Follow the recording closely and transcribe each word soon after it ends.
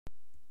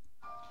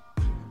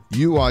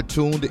You are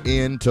tuned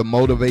in to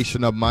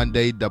Motivation of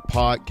Monday, the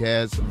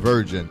podcast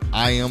version.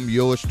 I am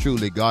yours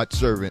truly, God's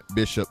servant,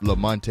 Bishop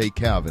Lamonte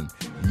Calvin.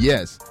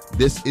 Yes,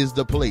 this is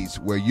the place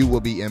where you will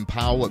be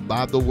empowered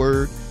by the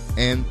word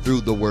and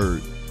through the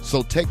word.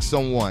 So text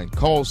someone,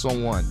 call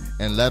someone,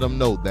 and let them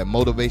know that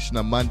Motivation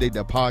of Monday,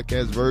 the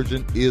podcast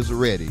version, is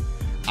ready.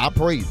 I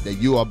pray that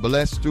you are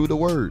blessed through the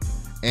word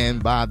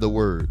and by the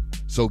word.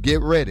 So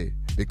get ready,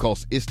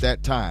 because it's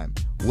that time.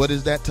 What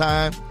is that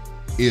time?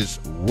 It's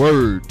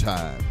word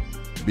time.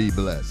 Be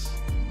blessed.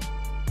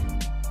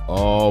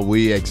 Oh,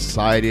 we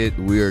excited.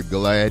 We are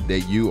glad that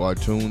you are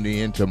tuned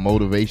in to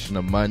Motivation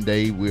of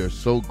Monday. We are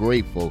so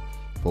grateful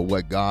for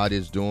what God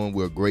is doing.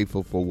 We're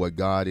grateful for what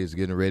God is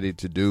getting ready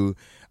to do.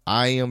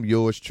 I am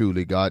yours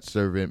truly, God's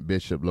servant,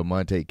 Bishop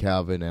Lamonte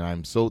Calvin, and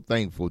I'm so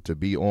thankful to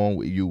be on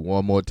with you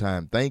one more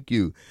time. Thank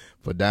you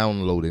for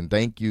downloading.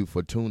 Thank you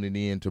for tuning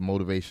in to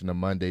Motivation of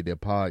Monday, the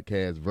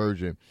podcast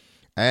version.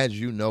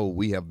 As you know,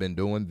 we have been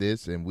doing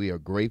this, and we are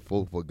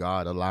grateful for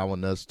God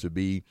allowing us to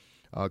be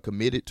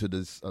committed to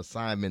this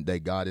assignment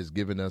that God has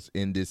given us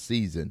in this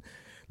season.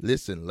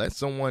 Listen, let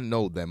someone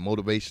know that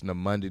Motivation of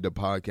Monday, the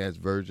podcast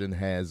version,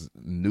 has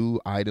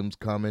new items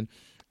coming,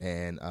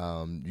 and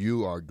you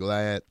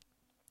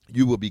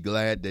will be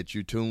glad that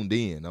you tuned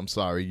in.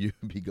 You'll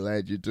be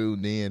glad you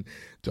tuned in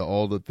to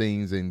all the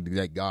things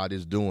that God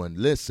is doing.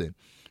 Listen.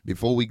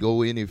 Before we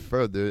go any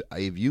further,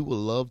 if you would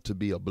love to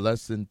be a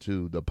blessing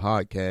to the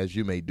podcast,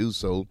 you may do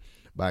so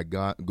by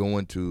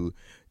going to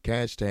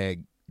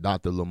hashtag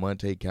Dr.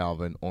 Lamonte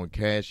Calvin on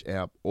Cash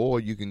App, or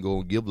you can go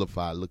on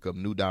Givelify, look up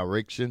New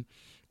Direction,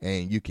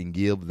 and you can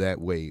give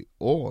that way.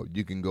 Or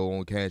you can go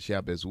on Cash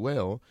App as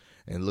well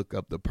and look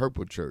up the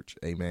Purple Church,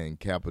 amen,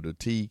 capital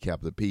T,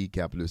 capital P,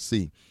 capital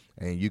C.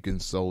 And you can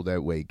sow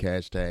that way,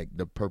 hashtag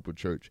the Purple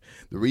Church.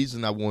 The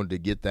reason I wanted to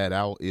get that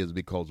out is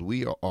because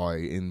we are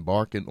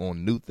embarking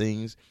on new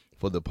things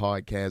for the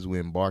podcast.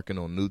 We're embarking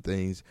on new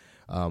things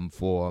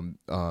for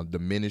the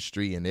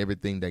ministry and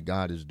everything that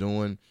God is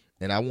doing.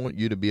 And I want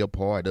you to be a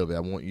part of it. I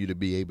want you to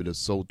be able to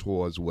sow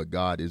towards what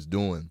God is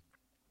doing.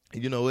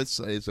 You know, it's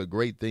a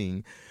great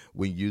thing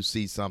when you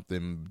see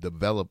something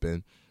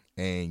developing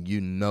and you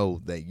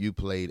know that you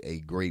played a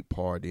great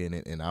part in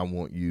it, and I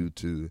want you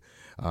to,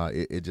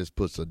 it just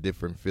puts a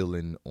different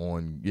feeling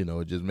on,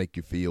 it just make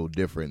you feel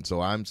different.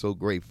 So I'm so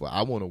grateful.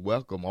 I want to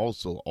welcome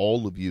also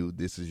all of you.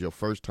 This is your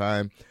first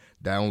time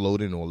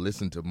downloading or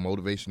listening to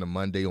Motivation of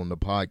Monday on the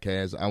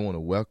podcast. I want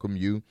to welcome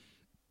you.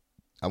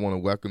 I want to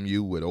welcome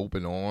you with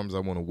open arms. I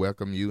want to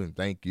welcome you and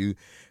thank you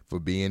for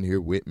being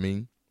here with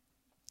me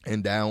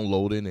and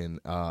downloading and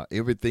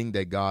everything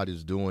that God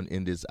is doing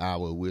in this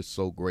hour. We're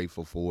so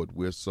grateful for it.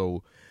 We're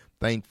so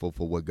thankful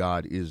for what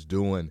God is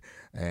doing,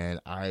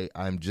 and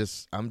I'm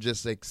just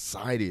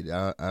excited.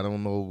 I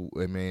don't know,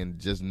 man.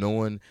 Just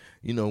knowing,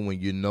 when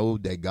you know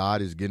that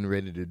God is getting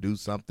ready to do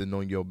something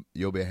on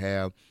your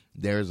behalf,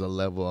 there's a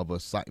level of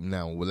excitement.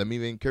 Now, let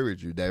me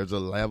encourage you. There's a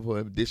level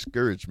of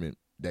discouragement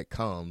that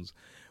comes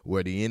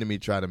where the enemy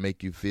try to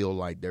make you feel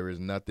like there is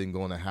nothing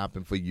going to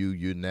happen for you.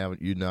 You're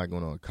not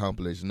going to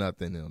accomplish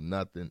nothing,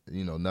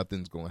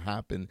 nothing's going to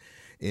happen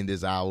in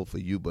this hour for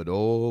you. But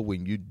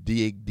when you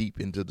dig deep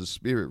into the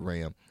spirit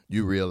realm,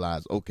 you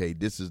realize, okay,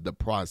 this is the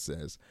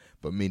process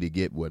for me to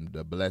get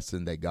the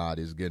blessing that God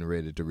is getting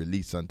ready to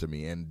release unto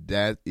me. And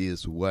that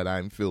is what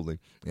I'm feeling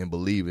and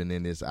believing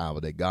in this hour,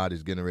 that God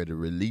is getting ready to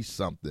release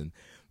something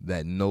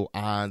that no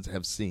eyes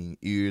have seen,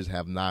 ears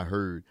have not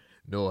heard,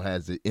 nor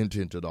has it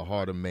entered into the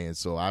heart of man.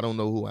 So I don't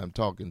know who I'm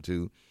talking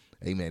to,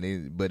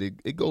 amen, but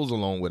it goes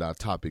along with our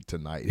topic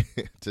tonight,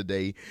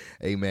 today,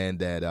 amen,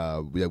 that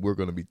we're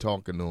going to be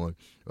talking on.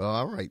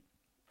 All right,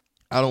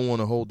 I don't want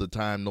to hold the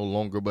time no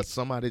longer, but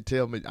somebody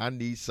tell me, I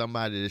need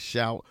somebody to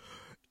shout,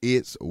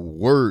 it's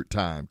word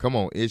time. Come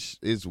on,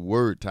 it's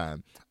word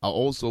time. I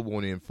also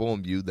want to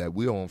inform you that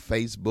we're on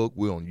Facebook,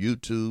 we're on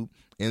YouTube,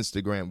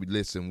 Instagram.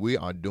 Listen, we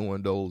are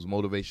doing those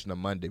Motivation of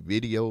Monday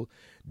video,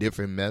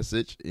 different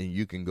message, and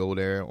you can go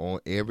there on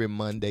every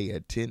Monday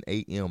at 10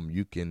 a.m.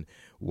 You can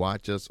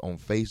watch us on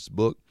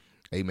Facebook,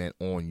 amen,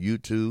 on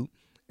YouTube,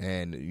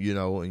 and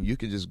and you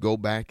can just go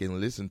back and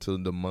listen to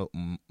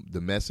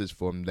the message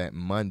from that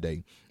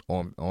Monday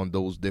on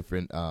those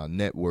different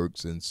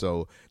networks. And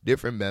so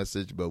different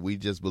message, but we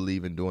just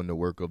believe in doing the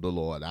work of the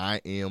Lord.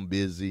 I am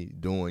busy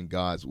doing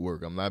God's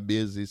work. I'm not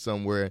busy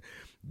somewhere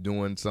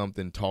doing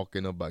something,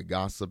 talking about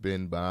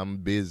gossiping, but I'm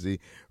busy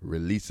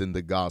releasing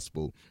the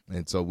gospel.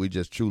 And so we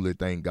just truly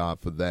thank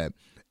God for that.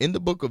 In the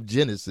book of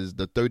Genesis,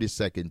 the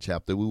 32nd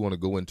chapter, we want to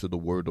go into the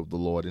word of the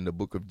Lord. In the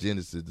book of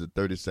Genesis, the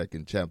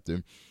 32nd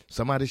chapter,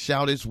 somebody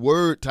shout, it's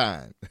word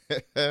time.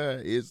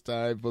 It's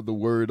time for the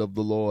word of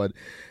the Lord.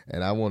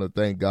 And I want to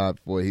thank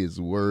God for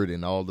his word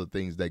and all the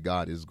things that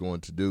God is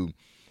going to do.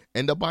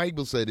 And the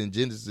Bible said in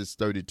Genesis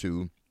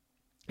 32,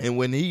 and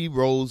when he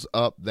rose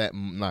up that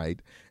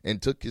night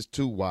and took his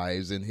 2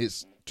 wives and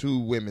his 2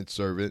 women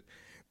servants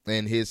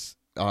and his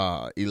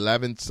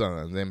 11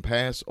 sons and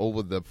passed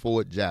over the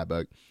ford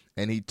Jabbok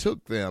And he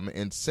took them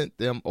and sent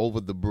them over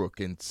the brook,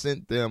 and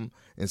sent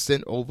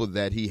over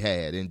that he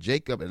had. And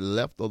Jacob had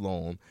left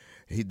alone.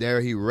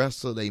 He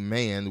wrestled a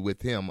man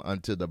with him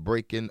until the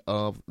breaking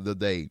of the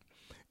day.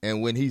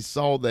 And when he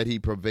saw that he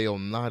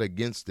prevailed not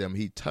against them,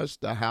 he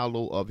touched the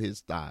hollow of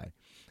his thigh.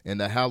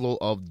 And the hollow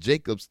of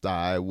Jacob's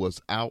thigh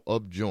was out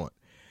of joint,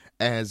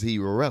 as he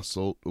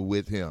wrestled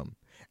with him.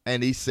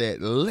 And he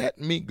said, Let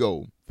me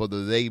go, for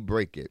the day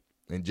breaketh.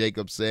 And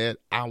Jacob said,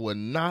 I will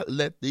not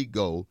let thee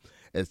go,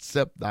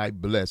 except thou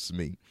bless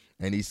me.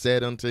 And he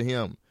said unto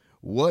him,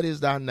 What is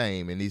thy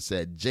name? And he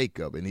said,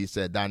 Jacob. And he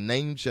said, Thy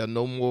name shall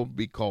no more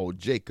be called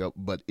Jacob,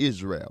 but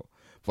Israel.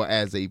 For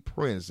as a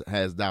prince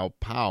hast thou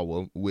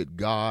power with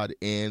God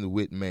and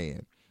with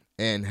man,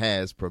 and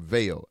has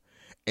prevailed.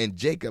 And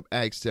Jacob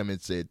asked him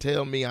and said,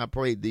 Tell me, I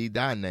pray thee,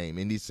 thy name.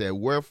 And he said,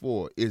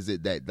 Wherefore is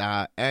it that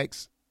thou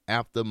askest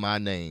after my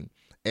name?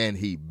 And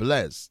he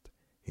blessed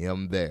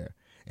him there.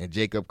 And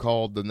Jacob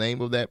called the name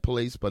of that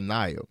place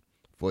Peniel,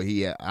 for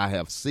I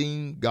have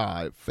seen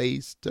God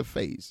face to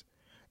face,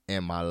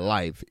 and my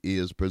life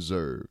is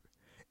preserved.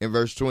 In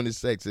verse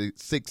 26,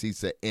 he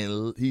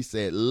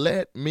said,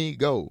 Let me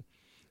go,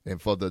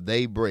 and for the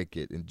day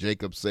breaketh. And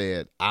Jacob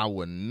said, I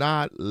will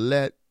not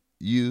let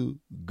you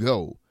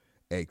go,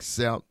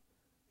 except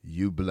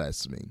you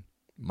bless me.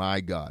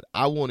 My God,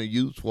 I want to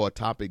use for a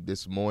topic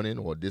this morning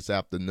or this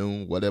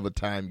afternoon, whatever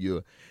time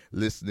you're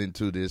listening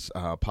to this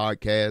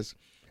podcast.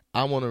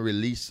 I want to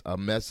release a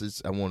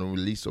message. I want to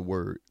release a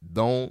word.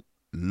 Don't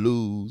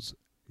lose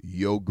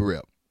your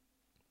grip.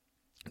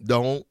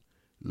 Don't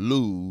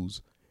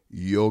lose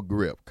your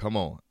grip. Come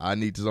on. I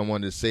need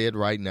someone to say it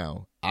right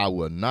now. I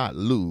will not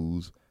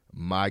lose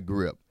my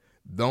grip.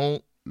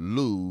 Don't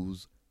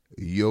lose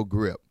your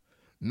grip.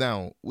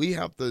 Now, we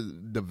have to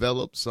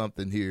develop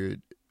something here.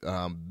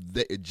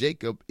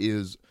 Jacob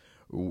is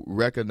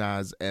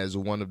recognized as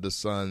one of the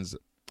sons,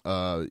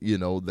 of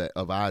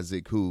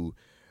Isaac, who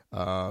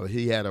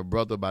he had a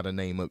brother by the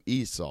name of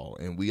Esau.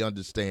 And we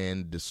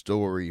understand the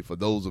story. For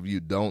those of you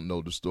who don't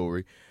know the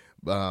story,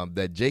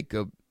 that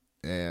Jacob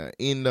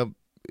ended up,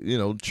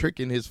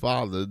 tricking his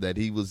father that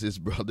he was his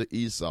brother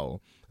Esau,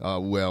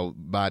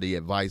 by the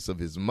advice of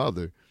his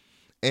mother.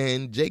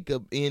 And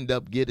Jacob ended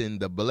up getting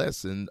the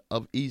blessing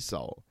of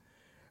Esau.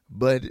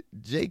 But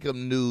Jacob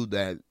knew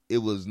that it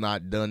was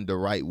not done the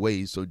right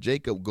way. So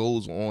Jacob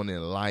goes on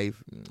in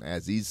life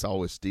as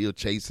Esau is still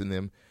chasing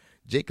him.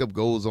 Jacob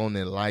goes on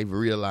in life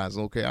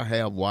realizing, okay, I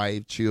have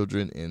wife,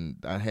 children, and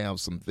I have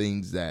some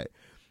things that,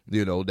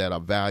 that are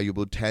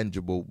valuable,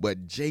 tangible.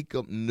 But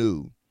Jacob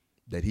knew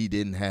that he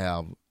didn't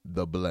have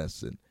the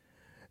blessing.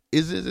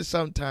 Is it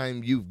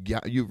sometimes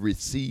you've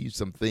received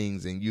some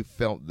things and you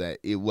felt that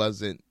it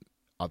wasn't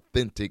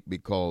authentic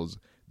because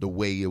the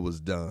way it was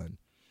done?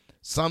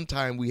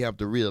 Sometimes we have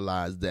to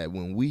realize that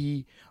when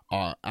we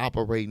are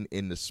operating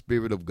in the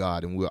Spirit of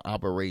God and we're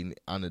operating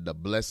under the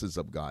blessings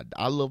of God.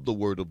 I love the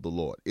word of the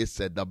Lord. It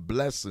said the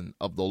blessing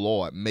of the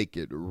Lord make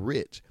it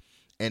rich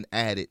and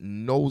added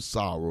no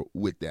sorrow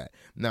with that.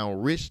 Now,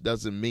 rich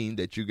doesn't mean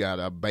that you got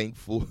a bank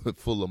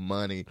full of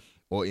money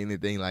or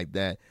anything like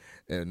that.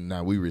 And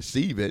now we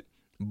receive it,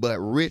 but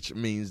rich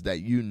means that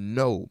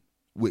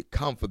with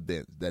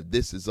confidence that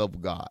this is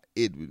of God.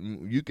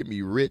 You can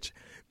be rich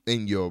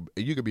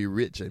you could be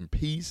rich in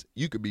peace,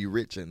 you could be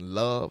rich in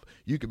love,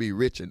 you could be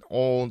rich in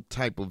all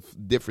type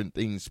of different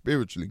things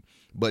spiritually.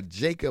 But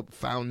Jacob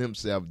found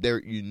himself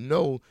there,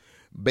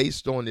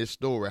 based on this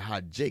story, how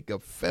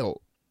Jacob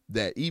felt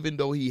that even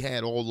though he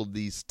had all of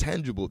these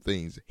tangible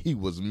things, he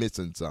was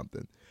missing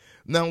something.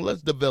 Now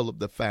let's develop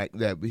the fact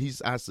that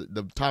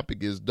the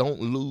topic is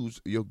don't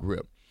lose your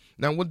grip.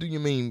 Now, what do you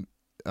mean,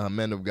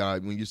 man of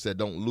God, when you said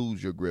don't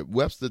lose your grip?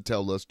 Webster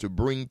tells us to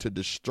bring to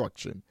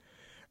destruction,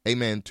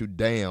 amen, to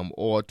damn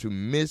or to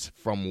miss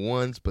from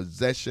one's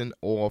possession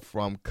or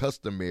from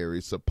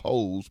customary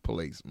supposed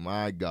place.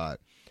 My God.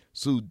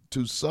 So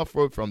to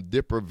suffer from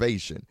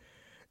deprivation,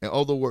 in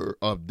other words,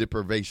 of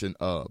deprivation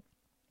of.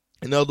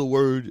 In other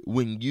words,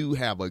 when you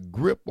have a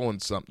grip on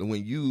something,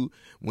 when you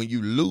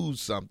lose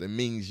something,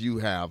 means you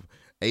have,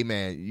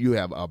 amen, you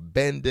have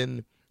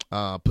abandoned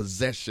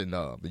possession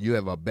of. You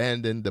have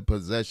abandoned the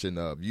possession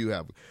of. You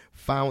have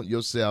found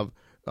yourself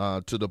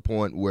to the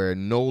point where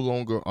no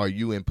longer are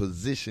you in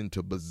position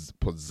to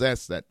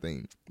possess that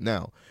thing.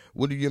 Now,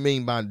 what do you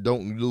mean by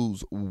don't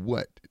lose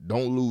what?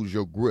 Don't lose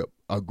your grip.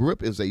 A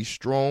grip is a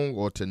strong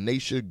or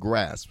tenacious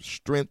grasp,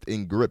 strength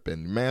in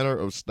gripping, manner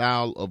of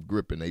style of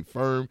gripping, a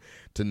firm,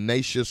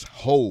 tenacious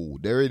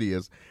hold. There it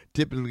is,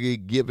 typically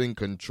giving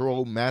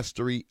control,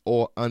 mastery,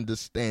 or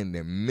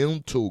understanding.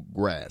 Mental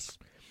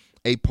grasp,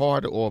 a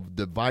part or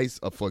device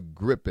for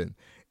gripping.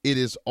 It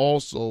is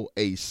also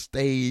a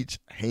stage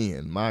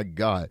hand. My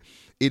God.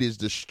 It is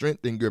the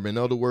strength in grip. In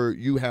other words,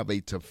 you have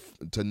a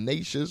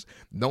tenacious,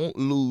 don't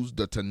lose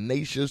the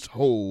tenacious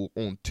hold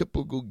on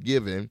typical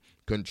giving,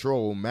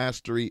 control,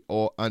 mastery,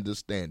 or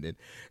understanding.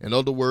 In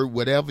other words,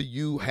 whatever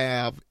you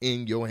have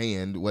in your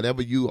hand,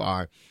 whatever you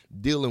are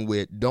dealing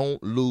with,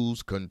 don't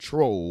lose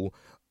control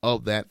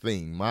of that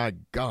thing. My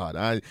God,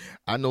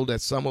 I know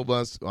that some of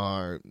us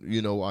are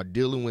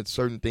dealing with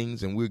certain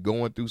things and we're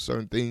going through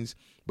certain things,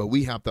 but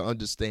we have to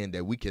understand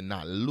that we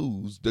cannot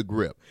lose the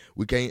grip.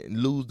 We can't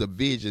lose the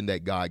vision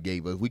that God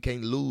gave us. We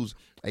can't lose,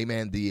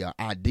 amen, the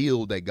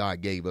ideal that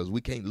God gave us.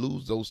 We can't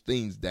lose those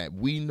things that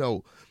we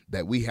know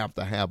that we have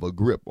to have a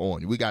grip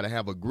on. We got to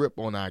have a grip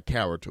on our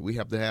character. We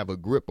have to have a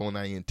grip on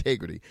our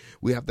integrity.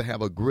 We have to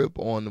have a grip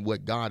on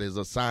what God has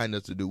assigned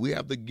us to do. We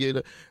have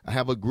to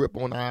have a grip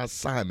on our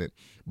assignment.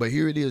 But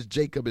here it is,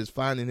 Jacob is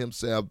finding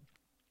himself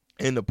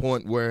in the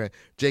point where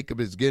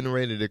Jacob is getting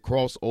ready to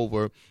cross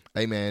over,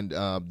 amen,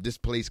 this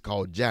place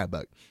called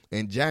Jabbok.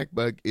 And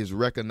Jabbok is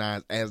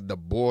recognized as the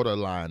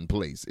borderline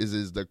place. It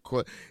is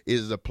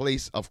the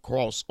place of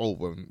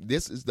crossover.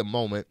 This is the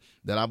moment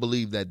that I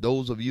believe that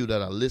those of you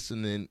that are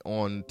listening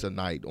on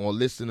tonight or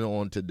listening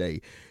on today,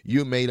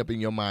 you made up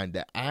in your mind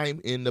that I'm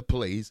in the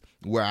place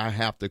where I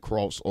have to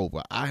cross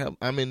over.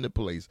 I'm in the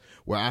place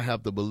where I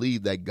have to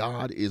believe that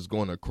God is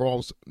going to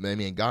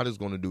God is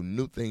going to do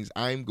new things.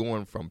 I'm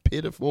going from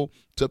pitiful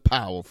to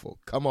powerful.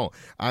 Come on.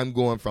 I'm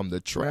going from the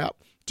trap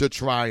to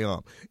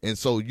triumph. And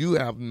so you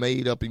have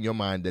made up in your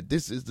mind that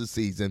this is the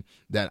season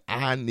that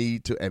I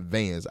need to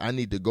advance. I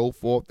need to go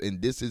forth,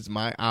 and this is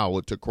my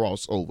hour to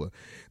cross over.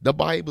 The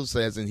Bible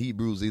says in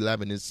Hebrews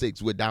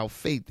 11:6, without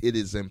faith, it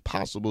is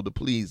impossible to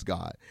please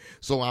God.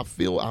 So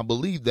I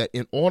believe that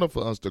in order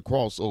for us to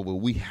cross over,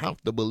 we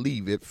have to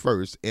believe it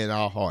first in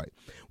our heart.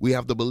 We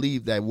have to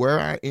believe that where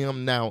I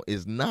am now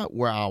is not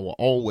where I will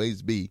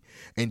always be.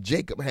 And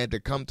Jacob had to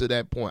come to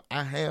that point.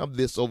 I have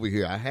this over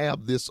here. I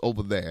have this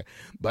over there,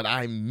 but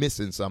I'm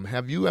missing something.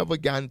 Have you ever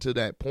gotten to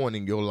that point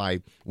in your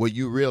life where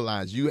you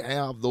realize you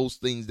have those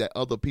things that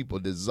other people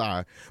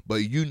desire,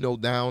 but you know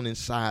down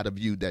inside of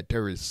you that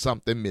there is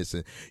something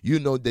missing? You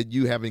know that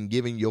you haven't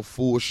given your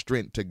full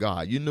strength to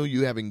God. You know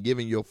you haven't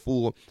given your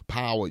full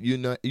power. You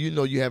know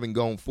you haven't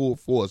gone full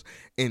force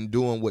in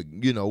doing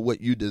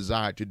what you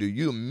desire to do.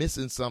 You're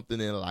missing something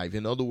in life.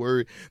 In other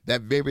words,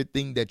 that very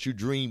thing that you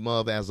dream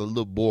of as a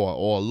little boy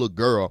or a little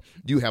girl,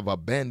 you have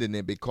abandoned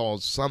it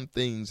because some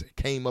things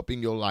came up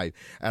in your life.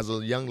 As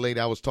a young lady,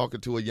 I was talking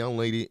to a young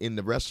lady in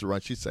the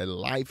restaurant. She said,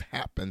 life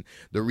happened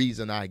the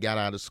reason I got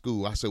out of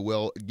school. I said,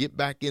 well, get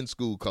back in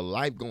school, because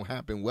life going to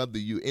happen whether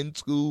you're in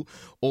school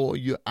or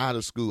you're out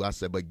of school. I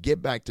said, but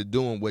get back to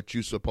doing what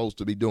you're supposed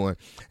to be doing.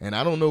 And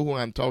I don't know who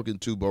I'm talking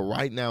to, but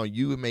right now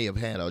you may have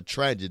had a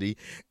tragedy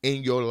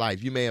in your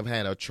life. You may have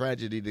had a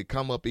tragedy to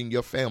come up in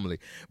your family.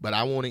 But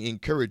I want to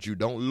encourage you,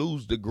 don't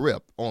lose the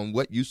grip on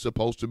what you're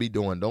supposed to be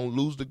doing. Don't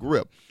lose the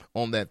grip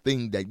on that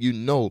thing that you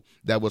know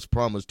that was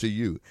promised to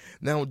you.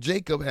 Now,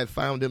 Jacob had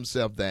found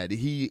himself that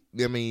he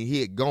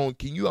had gone.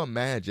 Can you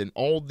imagine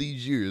all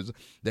these years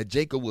that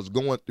Jacob was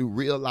going through,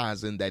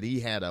 realizing that he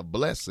had a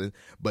blessing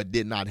but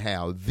did not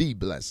have the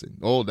blessing?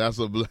 Oh, that's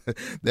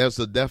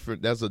a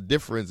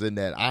difference in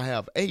that. I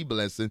have a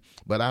blessing,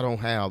 but I don't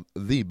have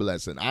the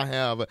blessing. I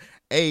have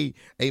I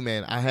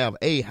have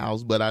a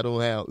house, but I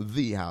don't have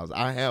the house.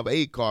 I have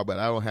a car, but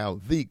I don't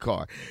have the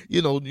car.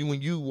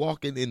 When you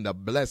walking in the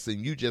blessing,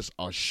 you just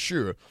are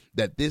sure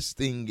that this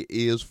thing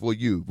is for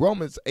you.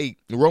 Romans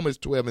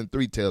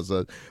 12:3 tells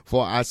us,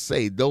 for I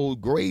say, though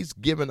grace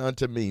given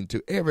unto me,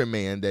 to every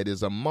man that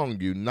is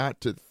among you,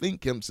 not to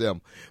think himself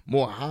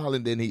more highly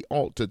than he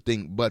ought to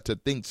think, but to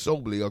think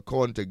soberly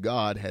according to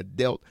God had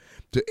dealt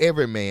to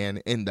every man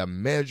in the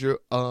measure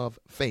of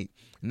faith.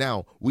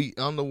 Now, we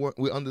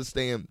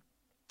understand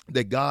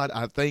that God,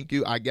 I thank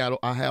you. I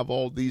have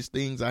all these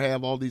things. I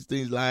have all these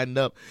things lined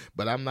up,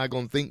 but I'm not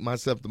going to think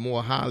myself the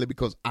more highly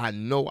because I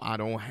know I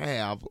don't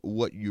have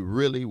what you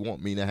really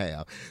want me to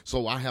have.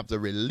 So I have to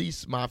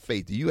release my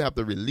faith. You have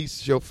to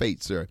release your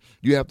faith, sir.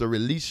 You have to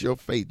release your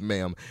faith,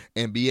 ma'am,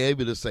 and be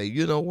able to say,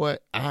 you know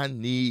what? I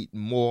need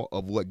more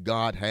of what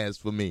God has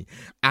for me.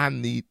 I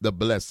need the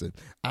blessing.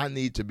 I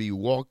need to be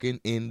walking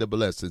in the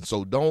blessing.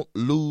 So don't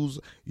lose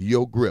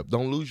your grip.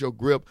 Don't lose your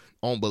grip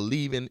on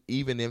believing,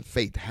 even in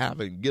faith.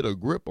 Get a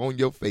grip on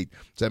your faith.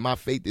 Say, my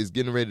faith is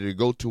getting ready to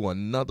go to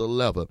another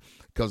level,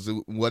 because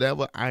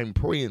whatever I'm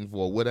praying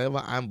for,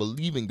 whatever I'm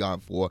believing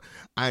God for,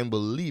 I'm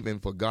believing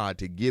for God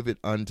to give it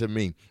unto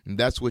me. And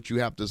that's what you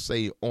have to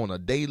say on a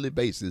daily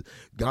basis.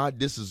 God,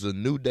 this is a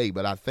new day,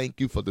 but I thank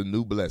you for the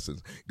new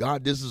blessings.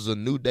 God, this is a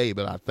new day,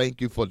 but I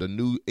thank you for the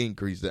new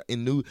increase, the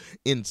new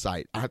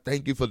insight. I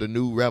thank you for the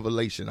new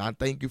revelation. I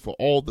thank you for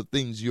all the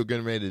things you're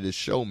getting ready to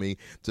show me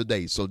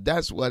today. So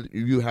that's what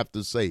you have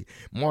to say.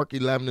 Mark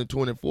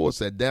 11:24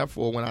 said,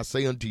 therefore, when I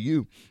say unto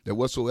you that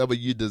whatsoever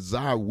you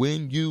desire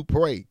when you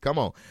pray, come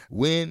on,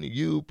 when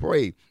you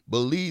pray,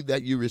 believe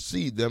that you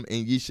receive them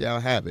and ye shall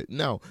have it.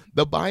 Now,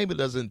 the Bible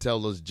doesn't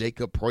tell us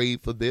Jacob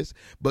prayed for this,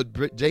 but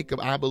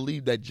I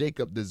believe that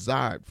Jacob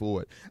desired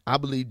for it. I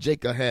believe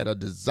Jacob had a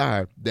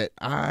desire that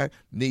I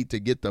need to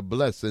get the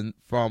blessing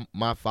from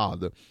my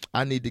father.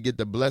 I need to get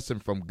the blessing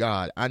from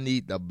God. I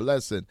need the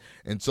blessing.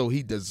 And so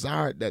he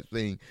desired that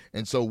thing.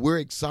 And so we're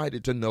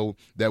excited to know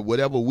that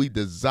whatever we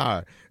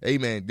desire,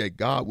 amen, that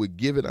God would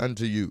give it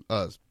unto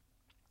us.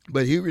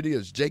 But here it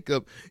is,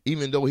 Jacob,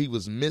 even though he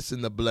was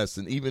missing the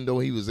blessing, even though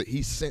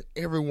he sent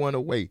everyone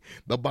away.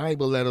 The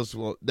Bible let us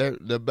know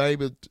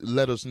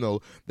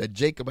that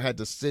Jacob had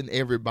to send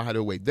everybody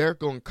away. There's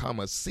going to come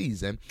a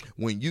season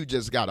when you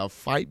just got to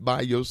fight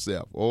by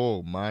yourself.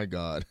 Oh my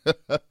God.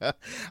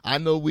 I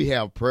know we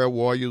have prayer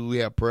warriors, we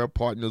have prayer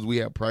partners, we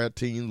have prayer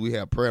teams, we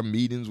have prayer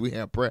meetings, we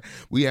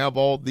have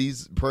all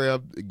these prayer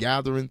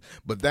gatherings,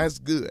 but that's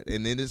good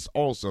and it is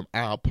awesome.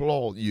 I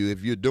applaud you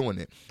if you're doing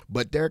it.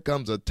 But there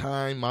comes a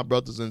time, my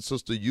brothers and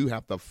sisters, you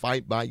have to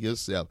fight by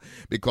yourself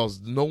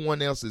because no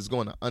one else is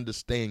going to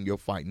understand your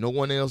fight. No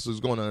one else is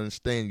going to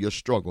understand your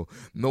struggle.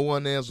 No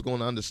one else is going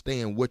to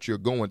understand what you're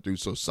going through.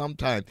 So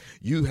sometimes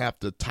you have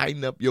to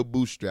tighten up your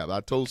bootstraps. I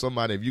told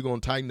somebody, if you're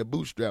going to tighten the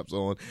bootstraps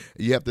on,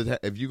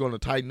 if you're going to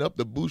tighten up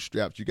the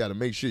bootstraps, you got to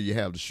make sure you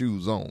have the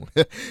shoes on.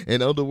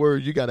 In other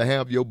words, you got to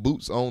have your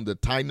boots on to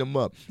tighten them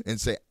up and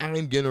say,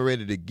 I'm getting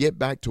ready to get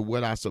back to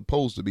what I'm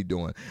supposed to be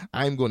doing.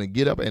 I'm going to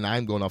get up and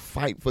I'm going to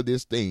fight for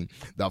this thing.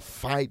 The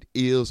fight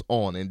is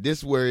on, and this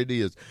is where it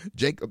is.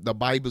 Jacob, the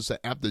Bible said,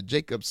 after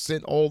Jacob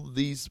sent all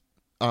the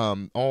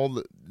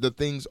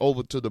things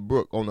over to the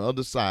brook on the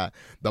other side,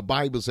 the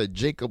Bible said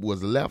Jacob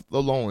was left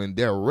alone, and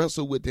there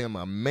wrestled with him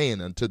a man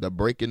until the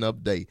breaking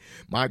of day.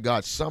 My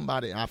God,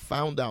 I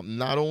found out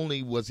not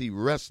only was he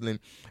wrestling,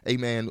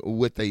 amen,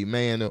 with a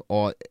man,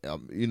 or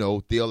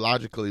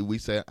theologically we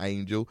say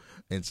angel,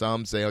 and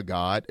some say a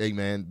God,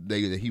 amen.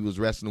 He was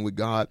wrestling with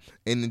God,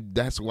 and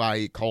that's why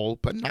it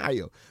called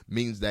Peniel,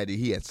 means that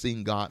he had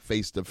seen God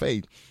face to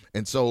face.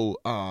 And so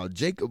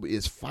Jacob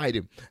is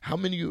fighting. How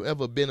many of you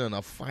ever been in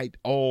a fight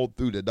all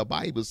through the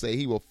Bible say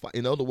he will fight,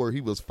 in other words,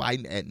 he was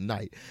fighting at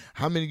night.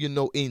 How many of you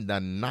know in the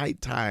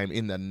nighttime,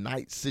 in the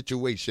night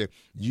situation,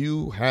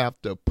 you have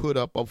to put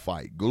up a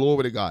fight?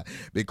 Glory to God.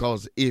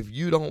 Because if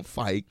you don't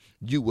fight,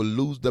 you will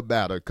lose the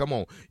battle. Come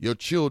on. Your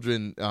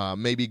children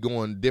may be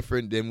going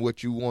different than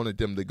what you wanted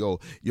them to go.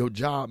 Your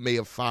job may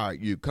have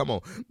fired you. Come on.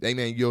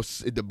 Amen.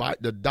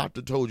 The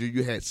doctor told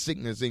you had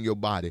sickness in your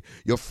body.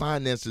 Your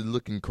finances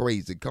looking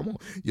crazy. Come on.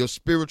 Your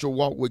spiritual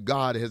walk with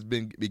God has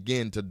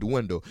began to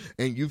dwindle,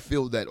 and you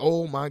feel that,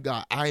 oh my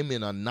God, I'm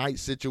in a night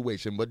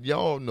situation. But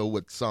y'all know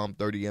what Psalm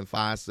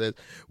 30:5 says: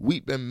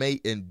 weeping may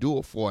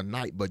endure for a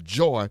night, but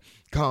joy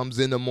comes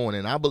in the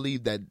morning. I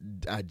believe that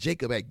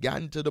Jacob had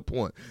gotten to the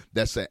point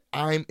that said,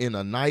 I'm in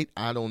a night.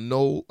 I don't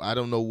know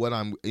what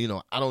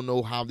I don't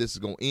know how this is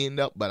going to end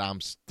up, but I'm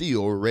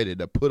still ready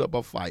to put up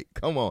a fight.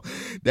 Come on.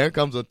 There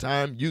comes a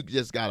time you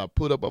just got to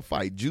put up a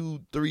fight.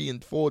 Jude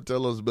 3:4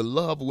 tell us,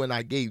 beloved, when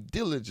I gave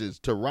diligence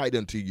to write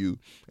unto you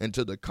and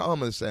to the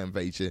common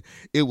salvation,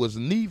 it was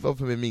needful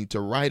for me to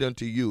write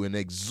unto you and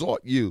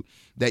exhort you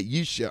that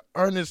you should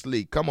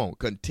earnestly,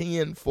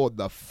 contend for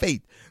the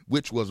faith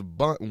which was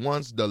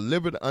once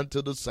delivered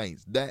unto the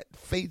saints. That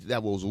faith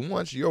that was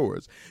once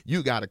yours,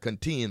 you got to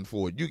contend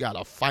for it. You got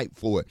to fight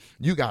for it.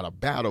 You got to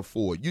battle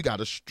for it. You got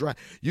to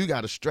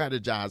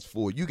strategize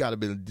for it. You got to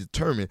be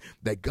determined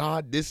that,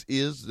 God, this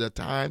is the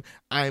time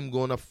I'm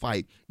going to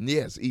fight.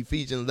 Yes,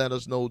 Ephesians let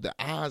us know that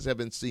eyes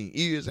haven't seen,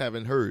 ears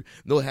haven't heard,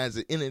 nor has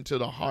it entered into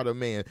the heart of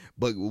man,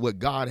 but what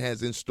God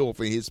has in store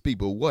for his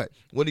people. What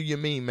do you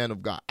mean, man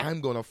of God?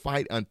 I'm going to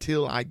fight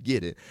until I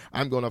get it.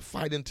 I'm going to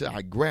fight until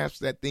I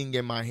grasp that thing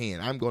in my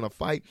hand. I'm going to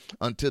fight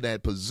until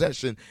that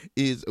possession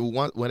is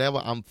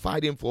whatever I'm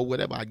fighting for,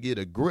 whatever I get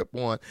a grip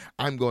on,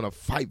 I'm going to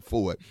fight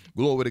for it.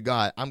 Glory to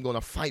God. I'm going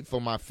to fight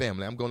for my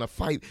family. I'm going to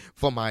fight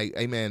for my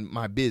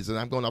business.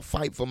 I'm going to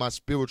fight for my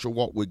spiritual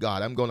walk with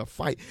God. I'm going to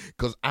fight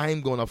because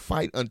I'm going to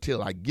fight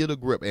until I get a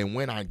grip. And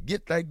when I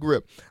get that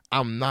grip,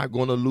 I'm not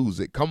going to lose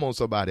it. Come on,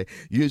 somebody.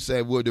 You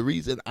say, well, the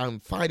reason I'm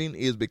fighting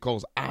is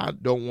because I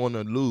don't want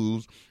to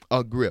lose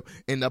a grip.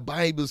 And the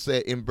Bible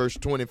said in verse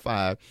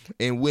 25,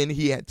 and when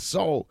he had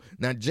saw,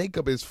 now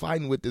Jacob is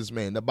fighting with this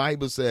man. The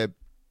Bible said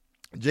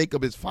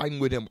Jacob is fighting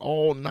with him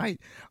all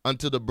night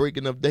until the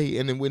breaking of day.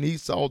 And then when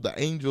the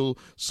angel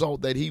saw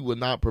that he would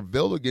not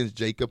prevail against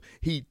Jacob,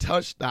 he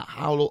touched the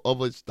hollow of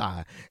his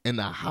thigh, and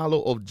the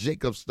hollow of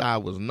Jacob's thigh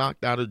was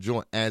knocked out of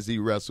joint as he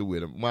wrestled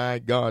with him. My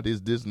God,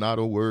 is this not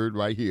a word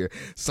right here?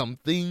 Some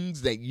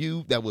things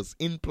that was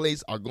in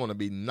place are going to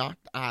be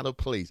knocked out of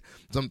place.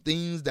 Some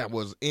things that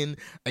was in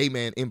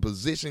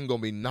position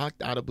going to be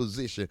knocked out of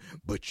position,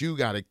 but you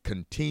got to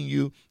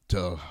continue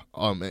to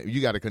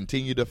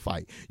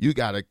fight. You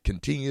got to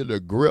continue to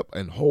grip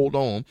and hold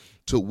on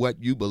to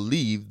what you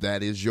believe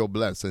that is your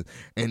blessing.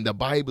 And the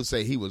Bible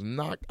say he was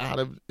knocked out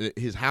of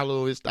his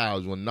hollow of his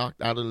thighs, was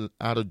knocked out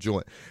of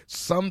joint.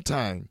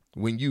 Sometime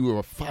when you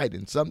are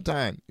fighting,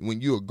 sometime when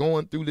you are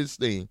going through this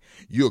thing,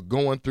 you're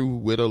going through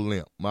with a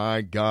limp.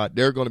 My God,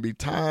 there are going to be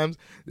times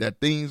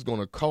that things going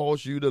to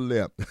cause you to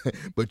limp,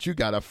 but you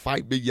got to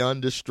fight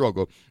beyond the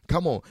struggle.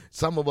 Come on.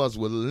 Some of us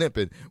were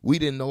limping. We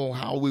didn't know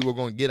how we were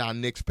going to get our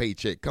next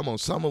paycheck. Come on.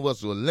 Some of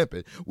us were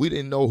limping. We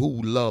didn't know who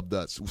loved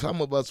us.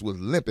 Some of us was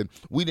limping.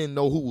 We didn't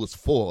know who was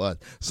for us.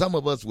 Some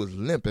of us was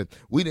limping.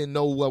 We didn't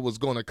know what was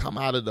going to come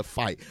out of the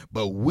fight,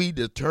 but we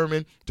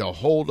determined to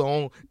hold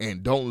on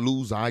and don't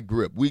lose our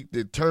grip. We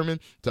be determined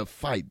to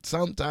fight.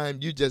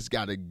 Sometimes you just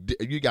gotta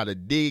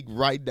dig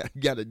right down,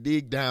 you gotta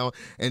dig down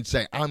and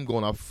say, I'm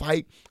gonna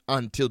fight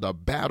until the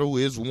battle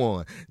is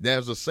won.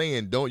 There's a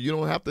saying, you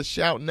don't have to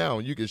shout now.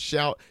 You can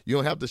shout. You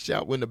don't have to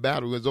shout when the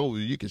battle is over.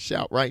 You can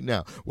shout right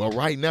now. Well,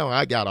 right now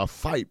I gotta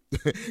fight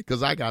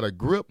because I got a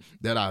grip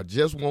that I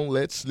just won't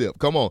let slip.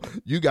 Come on,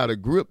 you got a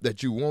grip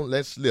that you won't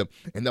let slip.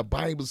 And the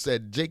Bible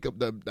said Jacob,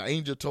 the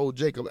angel told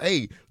Jacob,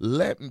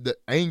 let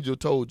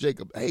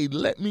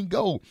me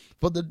go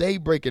for the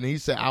daybreak. And he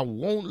said, I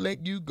won't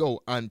let you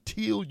go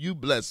until you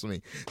bless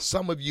me.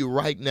 Some of you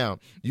right now,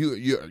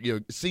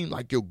 you seem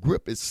like your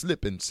grip is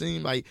slipping.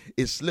 Seem like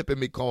it's slipping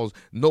because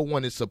no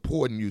one is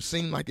supporting you.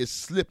 Seem like it's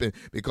slipping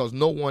because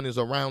no one is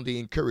around to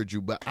encourage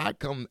you. But I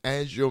come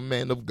as your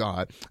man of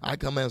God. I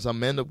come as a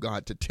man of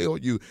God to tell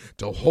you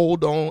to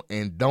hold on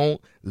and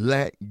don't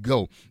let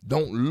go.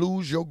 Don't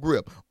lose your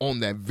grip on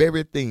that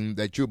very thing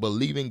that you're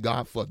believing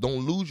God for.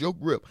 Don't lose your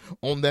grip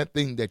on that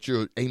thing that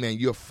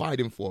you're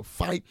fighting for.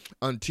 Fight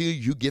until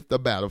you get the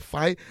battle.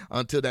 Fight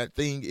until that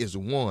thing is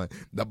won.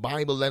 The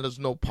Bible let us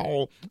know,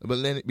 Paul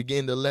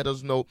began to let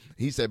us know,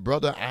 he said,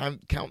 brother, I'm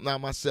counting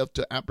out myself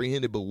to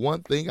apprehend it, but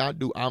one thing I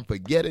do, I'm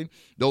forgetting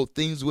those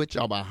things which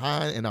are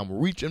behind, and I'm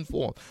reaching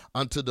forth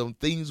unto the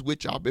things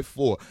which are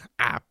before.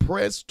 I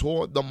press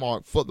toward the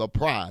mark for the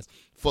prize,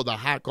 for the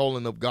high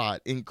calling of God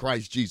in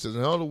Christ Jesus.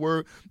 In other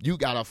words, you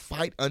got to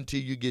fight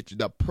until you get you.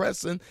 The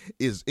pressing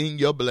is in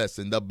your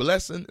blessing. The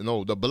blessing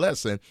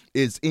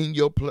is in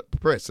your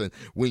pressing.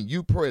 When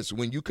you press,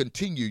 when you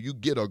continue, you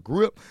get a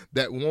grip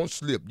that won't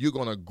slip. You're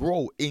going to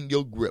grow in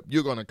your grip.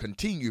 You're going to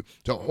continue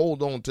to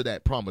hold on to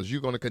that promise.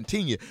 You're going to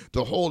continue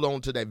to hold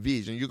on to that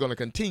vision. You're going to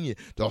continue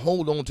to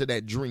hold on to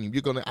that dream.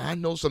 I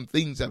know some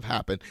things have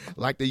happened.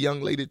 Like the young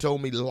lady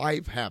told me,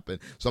 life happened.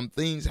 Some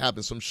things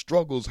happened. Some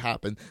struggles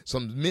happened.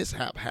 Some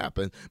mishaps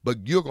happen,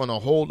 but you're going to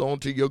hold on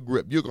to your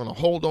grip. You're going to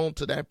hold on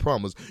to that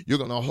promise. You're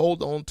going to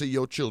hold on to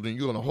your children.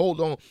 You're going to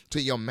hold on to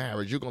your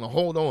marriage. You're going to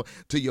hold on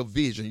to your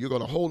vision. You're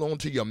going to hold on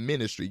to your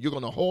ministry. You're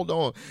going to hold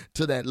on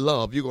to that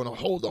love. You're going to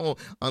hold on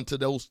unto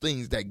those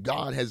things that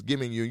God has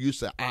given you. You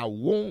say, I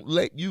won't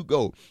let you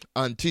go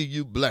until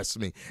you bless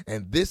me.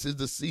 And this is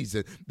the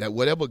season that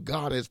whatever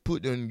God has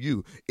put in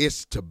you,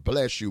 it's to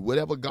bless you.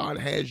 Whatever God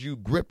has you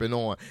gripping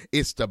on,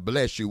 it's to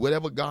bless you.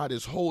 Whatever God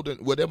is holding,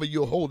 whatever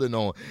you're holding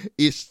on,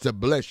 it's to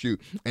bless you.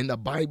 And the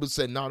Bible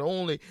said not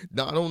only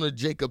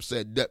Jacob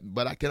said that,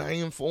 but I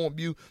inform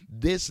you,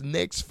 this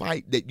next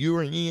fight that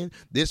you're in,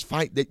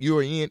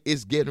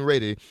 is getting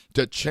ready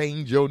to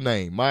change your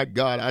name. My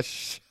God,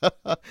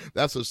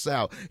 that's a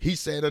sound. He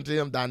said unto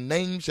him, thy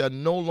name shall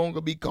no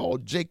longer be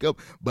called Jacob,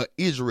 but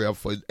Israel,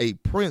 for a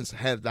prince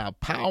has thy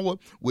power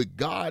with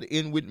God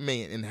and with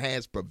man, and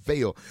has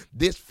prevailed.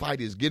 This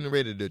fight is getting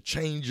ready to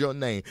change your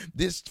name.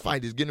 This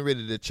fight is getting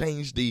ready to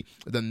change the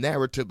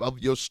narrative of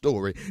your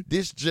story.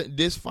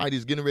 This fight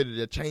is getting ready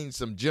to change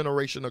some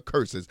generational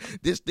curses.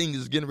 This thing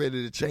is getting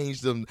ready to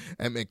change them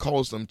and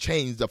cause some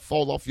chains to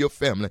fall off your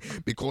family,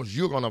 because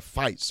you're going to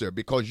fight, sir,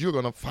 because you're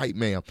going to fight,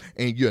 ma'am,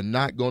 and you're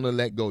not going to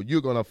let go.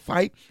 You're going to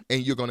fight,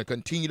 and you're going to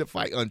continue to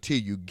fight until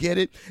you get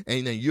it,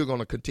 and then you're going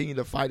to continue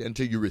to fight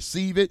until you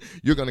receive it.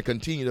 You're going to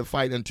continue to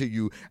fight until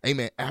you,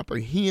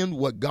 apprehend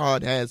what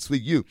God has for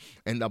you.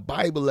 And the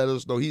Bible let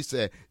us know, he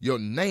said, your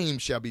name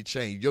shall be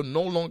changed. You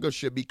no longer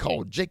should be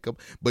called Jacob,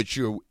 but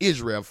you're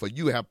Israel, for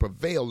you have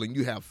prevailed and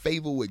you have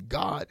favor with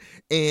God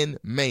and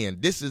man.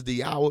 This is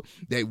the hour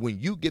that when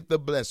you get the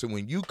blessing,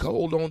 when you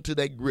hold on to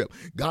that grip,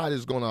 God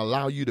is going to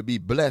allow you to be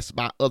blessed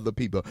by other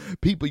people.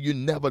 People you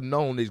never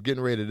known is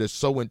getting ready to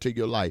sow into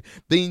your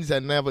life.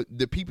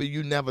 The people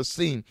you never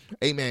seen,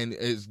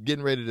 is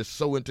getting ready to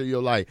sow into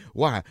your life.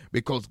 Why?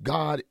 Because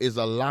God is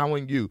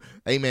allowing you,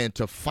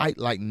 to fight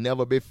like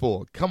never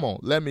before. Come on,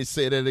 let me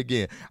say that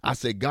again. I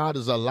said God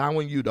is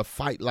allowing you to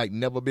fight like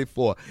never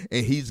before,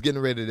 and he's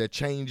getting ready to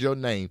change your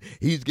name.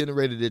 He's getting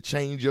ready to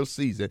change your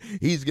season.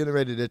 He's getting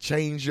ready to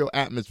change your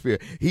atmosphere.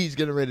 He's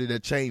getting ready to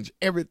change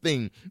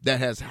everything that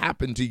has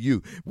happened to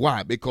you.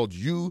 Why? Because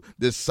you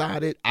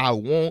decided, I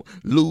won't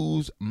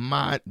lose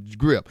my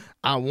grip.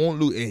 I won't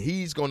lose. And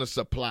he's going to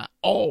supply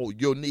all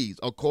your needs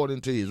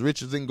according to his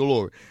riches and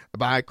glory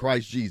by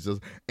Christ Jesus.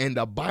 And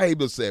the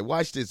Bible said,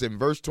 watch this, in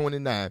verse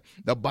 29,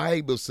 the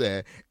Bible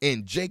said,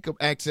 and Jacob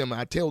asked him,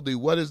 I tell thee,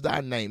 what is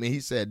thy name? And he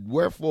said,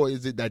 wherefore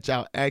is it that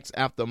y'all ask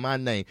after my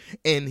name?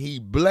 And he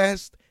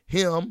blessed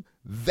him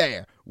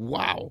there.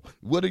 Wow.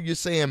 What are you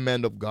saying,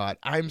 man of God?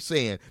 I'm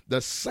saying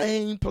the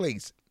same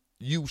place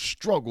you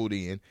struggled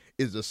in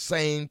is the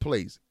same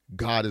place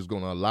God is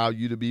going to allow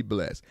you to be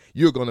blessed.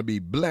 You're going to be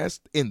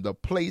blessed in the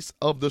place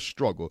of the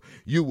struggle.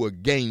 You will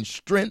gain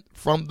strength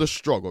from the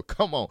struggle.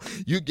 Come on.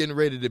 You're getting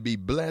ready to be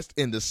blessed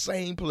in the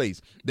same place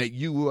that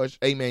you were,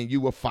 you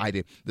were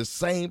fighting. The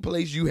same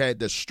place you had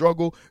to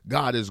struggle,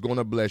 God is going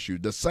to bless you.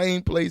 The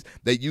same place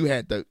that you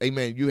had to,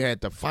 you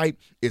had to fight,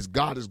 is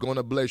God is going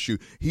to bless you.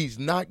 He's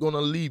not going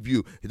to leave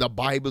you. The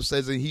Bible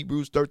says in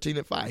Hebrews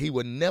 13:5, he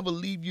will never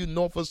leave you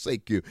nor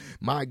forsake you.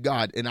 My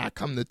God. And I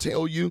come to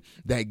tell you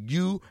that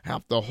you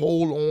have to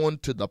hold on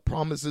to the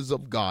promises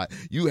of God.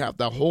 You have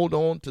to hold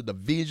on to the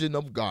vision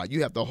of God.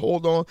 You have to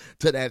hold on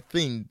to that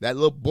thing, that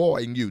little boy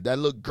in you, that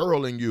little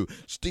girl in you,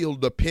 still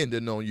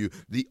dependent on you.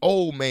 The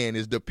old man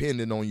is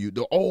dependent on you.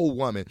 The old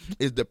woman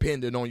is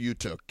dependent on you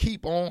to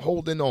keep on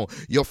holding on.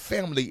 Your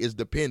family is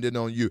dependent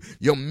on you.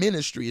 Your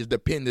ministry is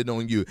dependent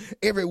on you.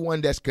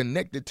 Everyone that's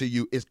connected to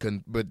you is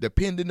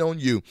dependent on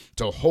you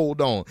to hold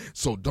on.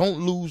 So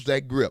don't lose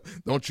that grip.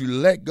 Don't you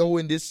let go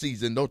in this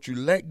season. Don't you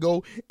let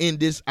go in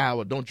this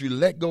hour. Don't you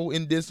let go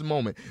in this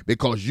moment,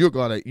 because you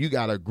got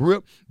a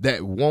grip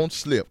that won't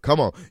slip. Come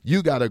on.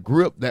 You got a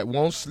grip that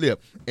won't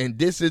slip. And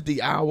this is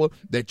the hour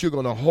that you're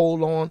going to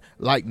hold on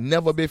like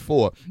never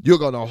before. You're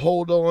going to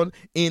hold on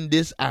in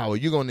this hour.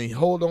 You're going to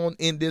hold on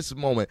in this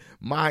moment.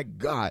 My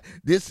God,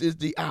 this is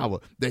the hour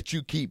that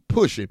you keep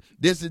pushing.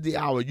 This is the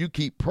hour you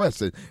keep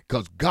pressing,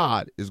 because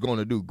God is going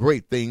to do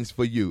great things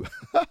for you.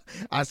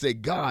 I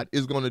said God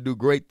is going to do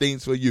great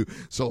things for you.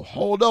 So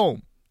hold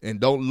on and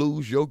don't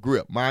lose your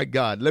grip. My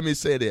God, let me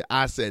say that.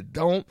 I said,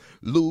 don't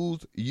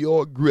lose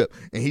your grip.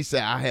 And he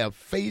said, I have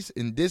faith,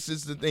 and this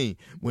is the thing.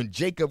 When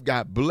Jacob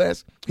got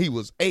blessed, he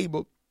was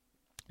able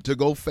to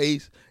go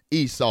face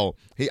Esau.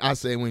 I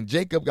said, when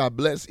Jacob got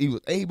blessed, he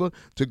was able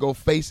to go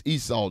face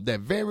Esau.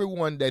 That very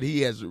one that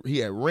he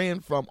had ran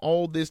from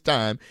all this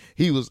time,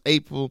 he was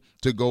able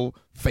to go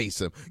face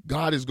him.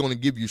 God is going to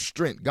give you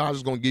strength. God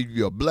is going to give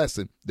you a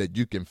blessing that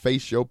you can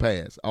face your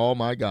past. Oh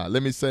my God.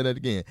 Let me say that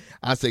again.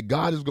 I said,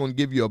 God is going to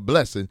give you a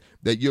blessing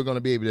that you're going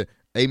to be able to,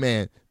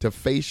 amen, to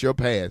face your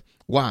past.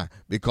 Why?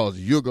 Because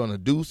you're going to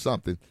do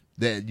something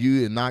that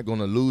you are not going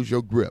to lose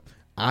your grip.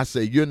 I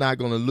said, you're not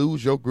going to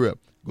lose your grip.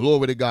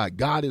 Glory to God.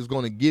 God is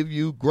going to give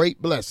you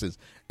great blessings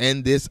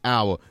in this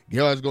hour.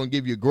 God is going to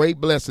give you great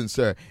blessings,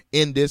 sir,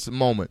 in this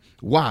moment.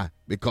 Why?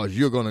 Because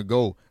you're going to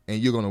go and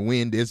you're going to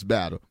win this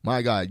battle.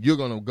 My God, you're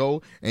going to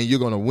go and you're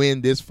going to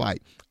win this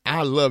fight.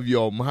 I love you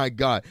all, my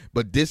God.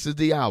 But this is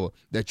the hour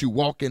that you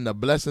walk in the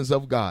blessings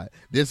of God.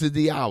 This is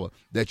the hour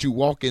that you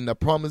walk in the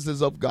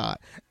promises of God.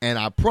 And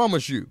I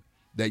promise you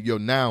that your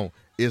now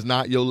is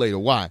not your later.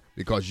 Why?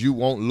 Because you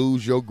won't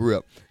lose your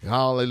grip.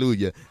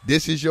 Hallelujah.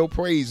 This is your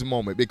praise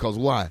moment, because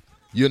why?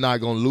 You're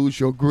not going to lose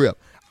your grip.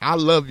 I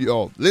love you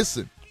all.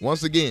 Listen,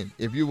 once again,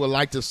 if you would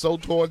like to sow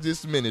towards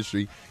this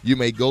ministry, you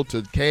may go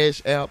to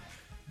Cash App,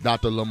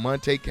 Dr.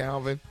 Lamonte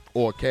Calvin,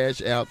 or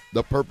Cash App,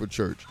 The Purple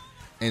Church,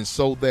 and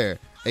sow there.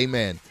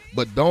 Amen.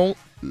 But don't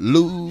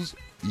lose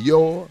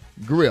your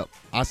grip.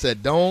 I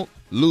said, don't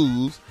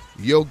lose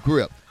your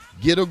grip.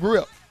 Get a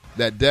grip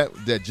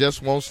that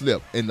just won't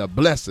slip, and the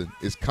blessing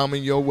is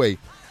coming your way.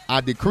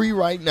 I decree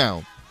right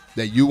now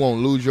that you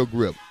won't lose your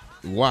grip.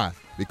 Why?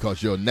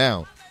 Because your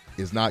now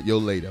is not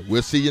your later.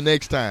 We'll see you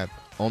next time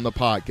on the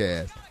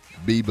podcast.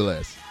 Be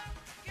blessed.